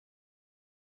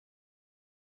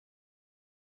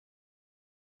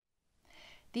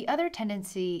The other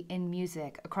tendency in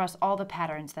music across all the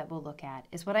patterns that we'll look at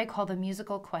is what I call the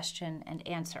musical question and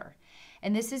answer.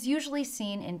 And this is usually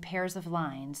seen in pairs of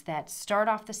lines that start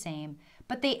off the same,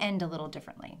 but they end a little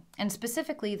differently. And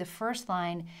specifically, the first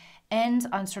line ends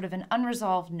on sort of an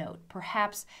unresolved note.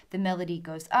 Perhaps the melody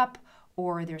goes up,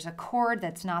 or there's a chord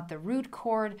that's not the root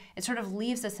chord. It sort of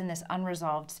leaves us in this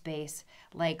unresolved space,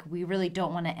 like we really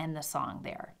don't want to end the song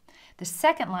there. The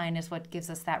second line is what gives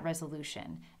us that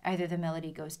resolution. Either the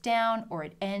melody goes down or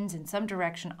it ends in some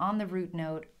direction on the root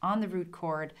note, on the root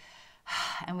chord,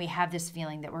 and we have this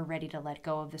feeling that we're ready to let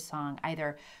go of the song,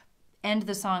 either end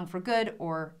the song for good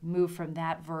or move from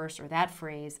that verse or that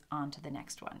phrase on to the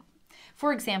next one.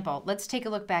 For example, let's take a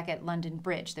look back at London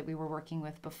Bridge that we were working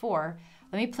with before.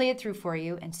 Let me play it through for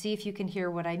you and see if you can hear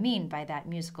what I mean by that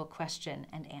musical question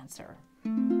and answer.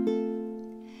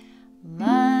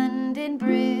 London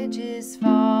Bridge is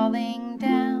falling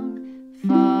down,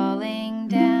 falling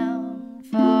down,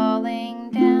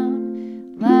 falling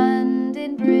down.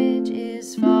 London Bridge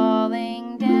is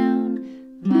falling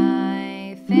down,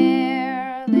 my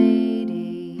fair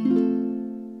lady.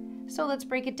 So let's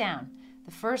break it down.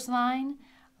 The first line,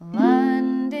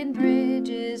 London Bridge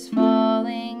is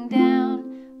falling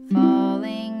down,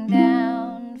 falling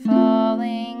down,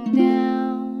 falling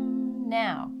down.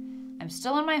 Now, I'm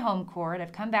still on my home chord,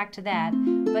 I've come back to that,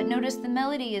 but notice the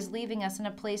melody is leaving us in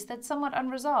a place that's somewhat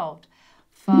unresolved.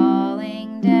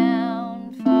 Falling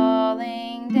down,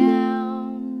 falling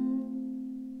down.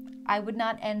 I would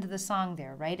not end the song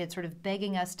there, right? It's sort of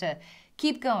begging us to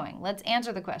keep going. Let's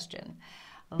answer the question.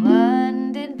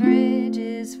 London Bridge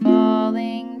is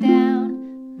falling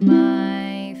down,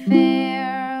 my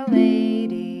fair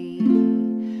lady.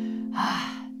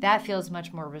 That feels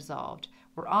much more resolved.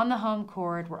 We're on the home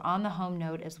chord, we're on the home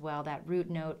note as well, that root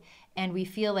note, and we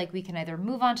feel like we can either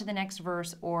move on to the next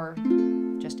verse or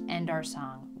just end our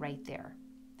song right there.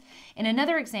 In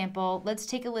another example, let's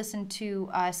take a listen to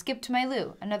Skip to My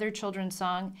Lou, another children's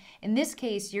song. In this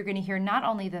case, you're going to hear not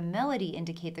only the melody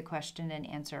indicate the question and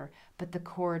answer, but the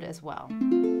chord as well.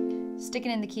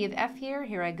 Sticking in the key of F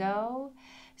here I go.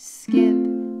 Skip,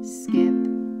 skip,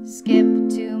 skip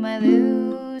to my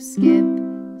Lou, skip,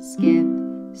 skip,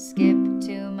 skip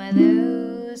to my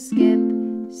Lou, skip,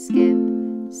 skip,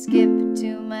 skip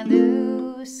to my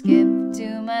Lou, skip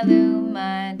to my Lou,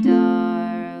 my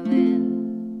darling.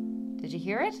 Did you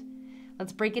hear it?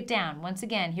 Let's break it down. Once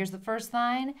again, here's the first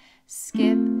line.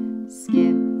 Skip,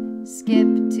 skip, skip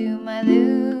to my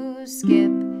Lou,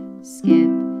 skip, skip,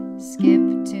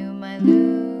 skip to my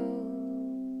Lou.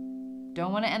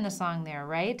 Don't want to end the song there,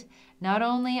 right? Not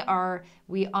only are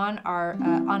we on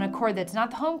a chord that's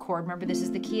not the home chord, remember this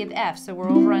is the key of F, so we're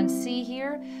over on C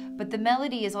here, but the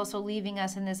melody is also leaving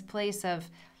us in this place of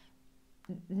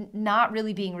not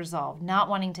really being resolved, not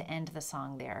wanting to end the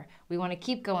song there. We want to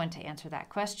keep going to answer that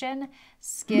question.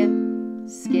 Skip,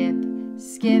 skip,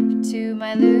 skip to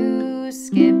my Lou,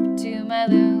 skip to my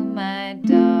Lou, my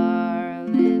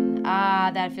darling.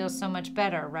 That feels so much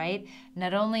better, right?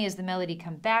 Not only has the melody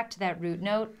come back to that root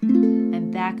note, I'm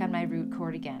back on my root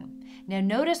chord again. Now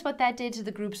notice what that did to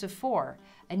the groups of four.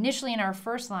 Initially in our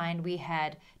first line, we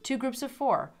had two groups of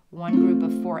four. One group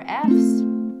of four Fs,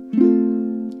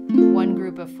 one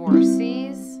group of four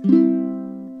Cs.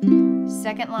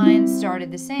 Second line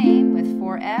started the same with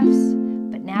four Fs,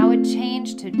 but now it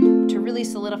changed to really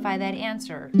solidify that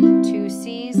answer. Two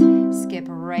Cs, skip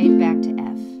right back to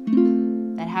F.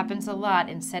 That happens a lot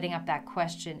in setting up that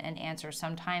question and answer.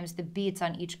 Sometimes the beats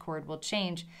on each chord will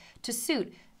change to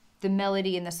suit the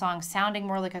melody in the song sounding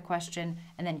more like a question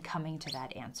and then coming to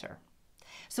that answer.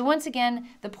 So once again,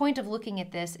 the point of looking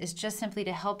at this is just simply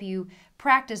to help you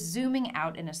practice zooming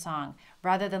out in a song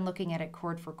rather than looking at it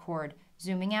chord for chord,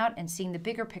 zooming out and seeing the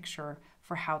bigger picture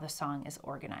for how the song is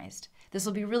organized. This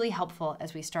will be really helpful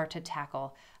as we start to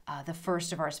tackle the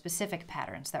first of our specific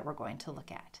patterns that we're going to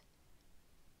look at.